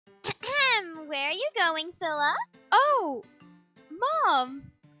Where are you going, Scylla? Oh, Mom.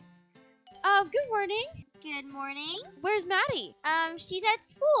 Good morning. Good morning. Where's Maddie? She's at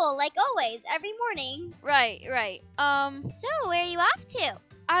school, like always, every morning. Right. So, where are you off to?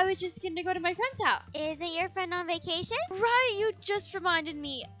 I was just gonna go to my friend's house. Is it your friend on vacation? Right, you just reminded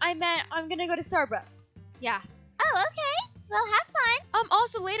me. I'm gonna go to Starbucks. Yeah. Oh, okay. Well, have fun.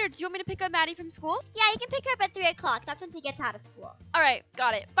 Also later, do you want me to pick up Maddie from school? Yeah, you can pick her up at 3 o'clock. That's when she gets out of school. Alright,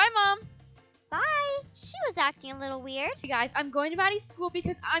 got it. Bye, Mom. Bye. She was acting a little weird. Hey guys, I'm going to Maddie's school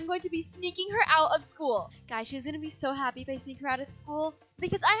because I'm going to be sneaking her out of school. Guys, she's gonna be so happy if I sneak her out of school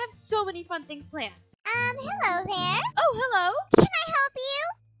because I have so many fun things planned. Hello there. Oh, hello. Can I help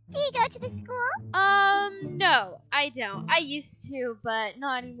you? Do you go to the school? No, I don't. I used to, but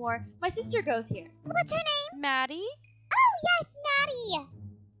not anymore. My sister goes here. What's her name? Maddie? Oh, yes, Maddie.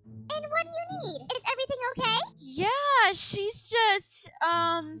 And what do you need? Is everything okay? Yeah, she's just,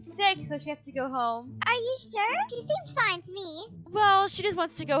 sick, so she has to go home. Are you sure? She seemed fine to me. Well, she just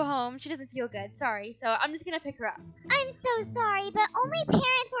wants to go home. She doesn't feel good, sorry. So I'm just gonna pick her up. I'm so sorry, but only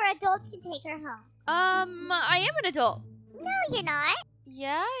parents or adults can take her home. I am an adult. No, you're not.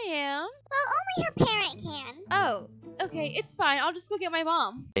 Yeah, I am. Well, only her parent can. Oh, okay, it's fine. I'll just go get my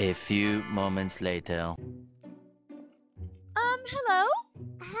mom. A few moments later. Hello?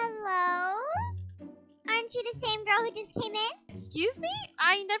 Hello? Aren't you the same girl who just came in? Excuse me?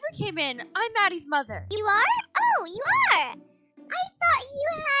 I never came in. I'm Maddie's mother. You are? Oh, you are. I thought you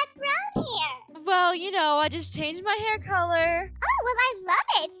had brown hair. Well, you know, I just changed my hair color. Oh, well, I love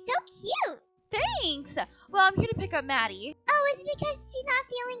it. It's so cute. Thanks. Well, I'm here to pick up Maddie. Oh, it's because she's not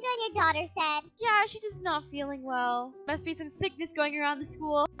feeling good, your daughter said. Yeah, she's just not feeling well. Must be some sickness going around the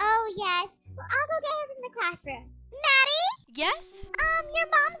school. Oh, yes. Well, I'll go get her from the classroom. Maddie? Yes? Your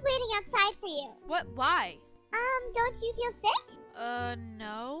mom's waiting outside for you. What? Why? Don't you feel sick?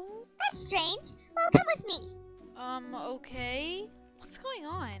 No. That's strange. Well, come with me. Okay. What's going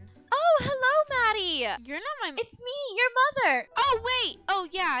on? Oh, hello, Maddie. You're not my... It's me, your mother. Oh, wait. Oh,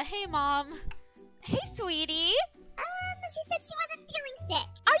 yeah. Hey, Mom. Hey, sweetie. She said she wasn't feeling sick.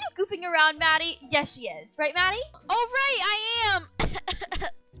 Are you goofing around, Maddie? Yes, she is. Right, Maddie? Oh, right. I am.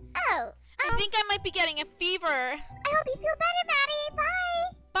 Oh. I think I might be getting a fever. I hope you feel better, Maddie.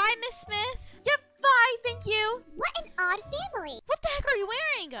 Bye. Bye, Miss Smith. Yep, bye. Thank you. What an odd family. What the heck are you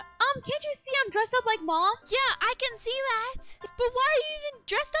wearing? Can't you see I'm dressed up like Mom? Yeah, I can see that. But why are you even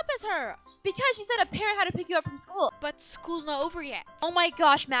dressed up as her? Because she said a parent had to pick you up from school. But school's not over yet. Oh my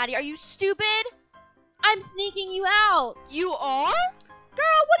gosh, Maddie, are you stupid? I'm sneaking you out. You are?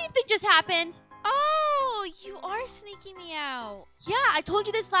 Girl, what do you think just happened? Oh, you are sneaking me out. Yeah, I told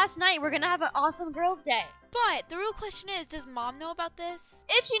you this last night. We're gonna have an awesome girls' day. But the real question is, does Mom know about this?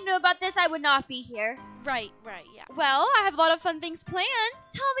 If she knew about this, I would not be here. Right, yeah. Well, I have a lot of fun things planned.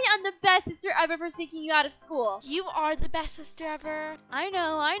 Tell me I'm the best sister ever for sneaking you out of school. You are the best sister ever. I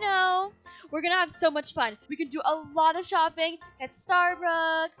know. We're gonna have so much fun. We can do a lot of shopping, get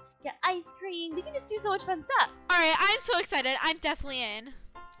Starbucks, get ice cream. We can just do so much fun stuff. All right, I'm so excited. I'm definitely in.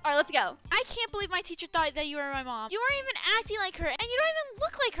 All right, let's go. I can't believe my teacher thought that you were my mom. You weren't even acting like her, and you don't even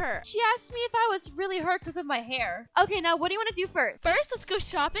look like her. She asked me if I was really her because of my hair. Okay, now what do you want to do first? First, let's go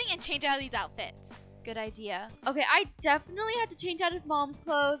shopping and change out of these outfits. Good idea. Okay, I definitely have to change out of Mom's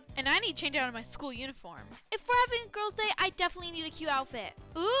clothes. And I need to change out of my school uniform. If we're having a girls' day, I definitely need a cute outfit.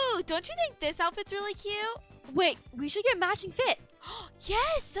 Ooh, don't you think this outfit's really cute? Wait, we should get matching fits.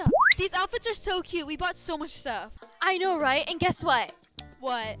 Yes! These outfits are so cute. We bought so much stuff. I know, right? And guess what?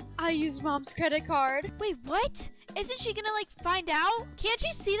 What? I used Mom's credit card. Wait, what? Isn't she gonna, find out? Can't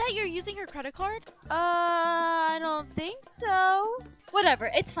she see that you're using her credit card? I don't think so. Whatever,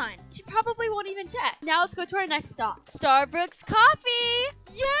 it's fine. She probably won't even check. Now let's go to our next stop. Starbucks coffee.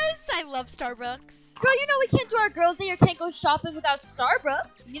 Yes, I love Starbucks. Girl, you know we can't do our girls' day or can't go shopping without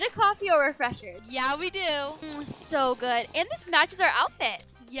Starbucks. We need a coffee or refreshers. Yeah, we do. So good. And this matches our outfit.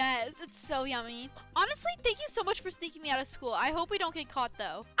 Yes, it's so yummy. Honestly, thank you so much for sneaking me out of school. I hope we don't get caught,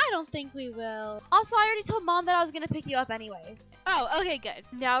 though. I don't think we will. Also, I already told Mom that I was going to pick you up anyways. Oh, okay, good.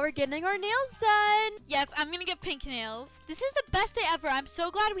 Now we're getting our nails done. Yes, I'm going to get pink nails. This is the best day ever. I'm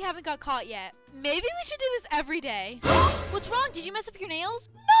so glad we haven't got caught yet. Maybe we should do this every day. What's wrong? Did you mess up your nails?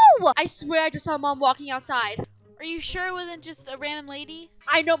 No! I swear I just saw Mom walking outside. Are you sure it wasn't just a random lady?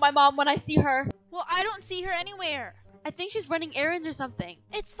 I know my mom when I see her. Well, I don't see her anywhere. I think she's running errands or something.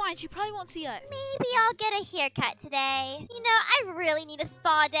 It's fine. She probably won't see us. Maybe I'll get a haircut today. You know, I really need a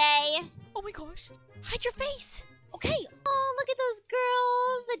spa day. Oh my gosh. Hide your face. Okay. Oh, look at those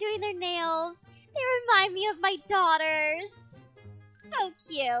girls. They're doing their nails. They remind me of my daughters. So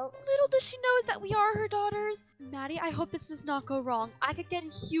cute. Little does she know is that we are her daughters. Maddie, I hope this does not go wrong. I could get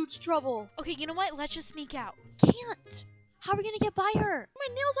in huge trouble. Okay, you know what? Let's just sneak out. Can't. How are we gonna get by her? My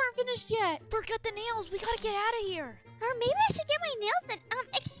nails aren't finished yet. Forget the nails. We gotta get out of here. Or maybe I should get my nails done.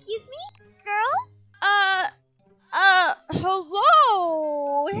 Excuse me, girls?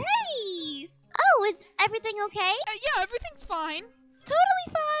 Hello? Hey! Oh, is everything okay? Yeah, everything's fine. Totally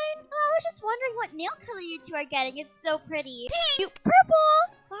fine. Oh, I was just wondering what nail color you two are getting. It's so pretty. Pink.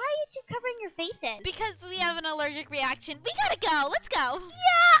 Purple. Why are you two covering your faces? Because we have an allergic reaction. We gotta go. Let's go.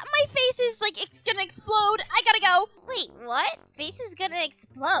 Yeah, my face is like gonna explode. I gotta go. Wait, what? Face is gonna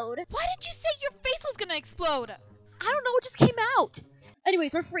explode? Why did you say your face was gonna explode? I don't know what just came out.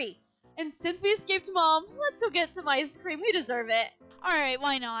 Anyways, we're free. And since we escaped Mom, let's go get some ice cream. We deserve it. All right,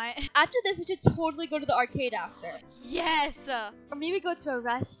 why not? After this, we should totally go to the arcade after. Yes. Or maybe go to a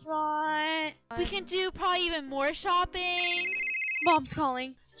restaurant. We can do probably even more shopping. Mom's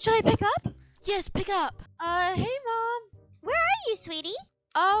calling. Should I pick up? Yes, pick up. Hey, Mom. Where are you, sweetie?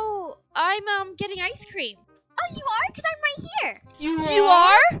 Oh, I'm getting ice cream. Oh, you are? Because I'm right here. You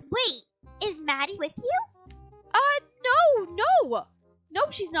are? Wait, is Maddie with you? No. No,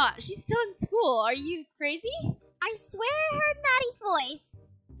 she's not. She's still in school. Are you crazy? I swear I heard Maddie's voice.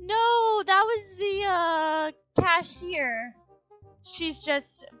 No, that was the cashier. She's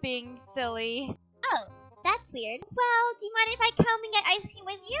just being silly. Oh, that's weird. Well, do you mind if I come and get ice cream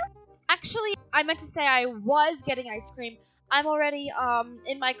with you? Actually, I meant to say I was getting ice cream. I'm already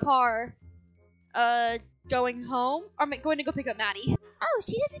in my car going home. Or I'm going to go pick up Maddie. Oh,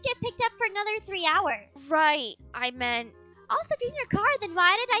 she doesn't get picked up for another 3 hours. Right, I meant. Also, if you're in your car, then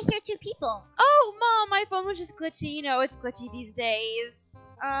why did I hear 2 people? Oh, Mom, my phone was just glitchy. You know, it's glitchy these days.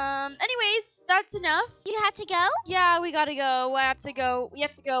 Anyways, that's enough. You had to go? Yeah, we gotta go. We have to go,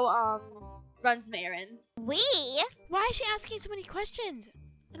 run some errands. We? Why is she asking so many questions?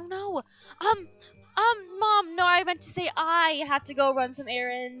 I don't know. Mom, no, I meant to say I have to go run some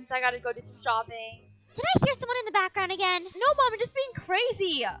errands. I gotta go do some shopping. Did I hear someone in the background again? No, Mom, I'm just being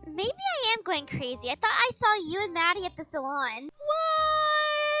crazy. Maybe I am going crazy. I thought I saw you and Maddie at the salon.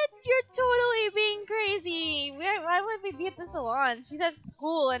 What? You're totally being crazy. Why would we be at the salon? She's at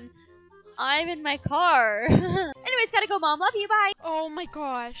school and I'm in my car. Anyways, gotta go, Mom. Love you. Bye. Oh my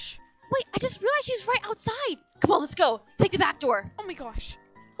gosh. Wait, I just realized she's right outside. Come on, let's go. Take the back door. Oh my gosh.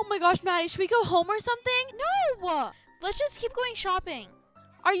 Oh my gosh, Maddie, should we go home or something? No. Let's just keep going shopping.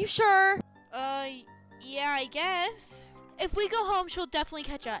 Are you sure? Yeah, I guess. If we go home, she'll definitely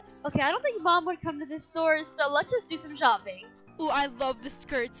catch us. Okay, I don't think Mom would come to this store, so let's just do some shopping. Ooh, I love the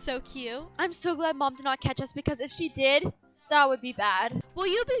skirt. So cute. I'm so glad Mom did not catch us because if she did, that would be bad. Well,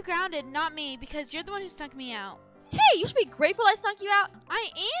 you'll be grounded, not me, because you're the one who snuck me out. Hey, you should be grateful I snuck you out. I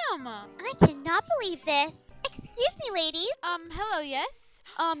am. I cannot believe this. Excuse me, ladies. Hello, yes?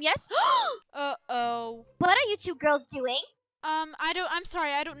 Yes? Uh-oh. What are you two girls doing? I'm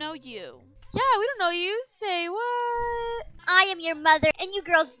sorry, I don't know you. Yeah, we don't know you. Say what? I am your mother, and you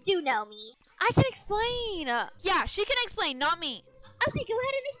girls do know me. I can explain. Yeah, she can explain, not me. Okay, go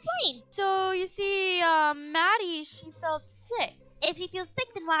ahead and explain. So, you see, Maddie, she felt sick. If she feels sick,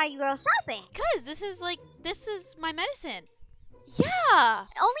 then why are you girls shopping? Cause this is my medicine. Yeah.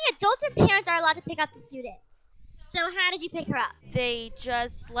 Only adults and parents are allowed to pick up the students. So how did you pick her up? They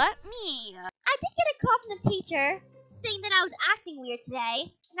just let me. I did get a call from the teacher saying that I was acting weird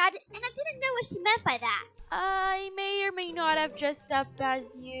today. And I didn't know what she meant by that. I may or may not have dressed up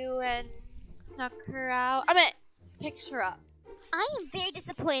as you and snuck her out. I meant, picked her up. I am very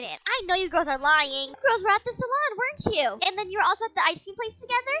disappointed. I know you girls are lying. You girls were at the salon, weren't you? And then you were also at the ice cream place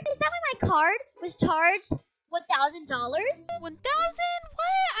together? Is that why my card was charged $1,000? 1,000? What?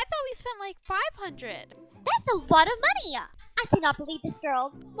 I thought we spent like 500. That's a lot of money. I cannot believe this,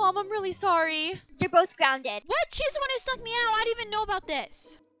 girls. Mom, I'm really sorry. You're both grounded. What? She's the one who snuck me out. I didn't even know about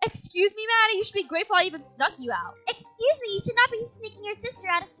this. Excuse me, Maddie. You should be grateful I even snuck you out. Excuse me, you should not be sneaking your sister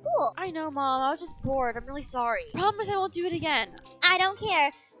out of school. I know, Mom. I was just bored. I'm really sorry. Promise I won't do it again. I don't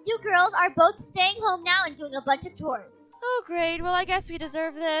care. You girls are both staying home now and doing a bunch of chores. Oh, great. Well, I guess we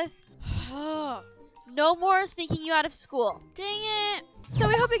deserve this. No more sneaking you out of school. Dang it. So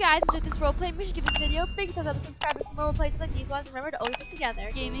we hope you guys enjoyed this roleplay. Make sure to give this video a big thumbs up and subscribe to some more roleplays like these ones. Remember to always stick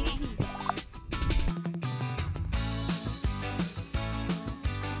together. Gaming in peace.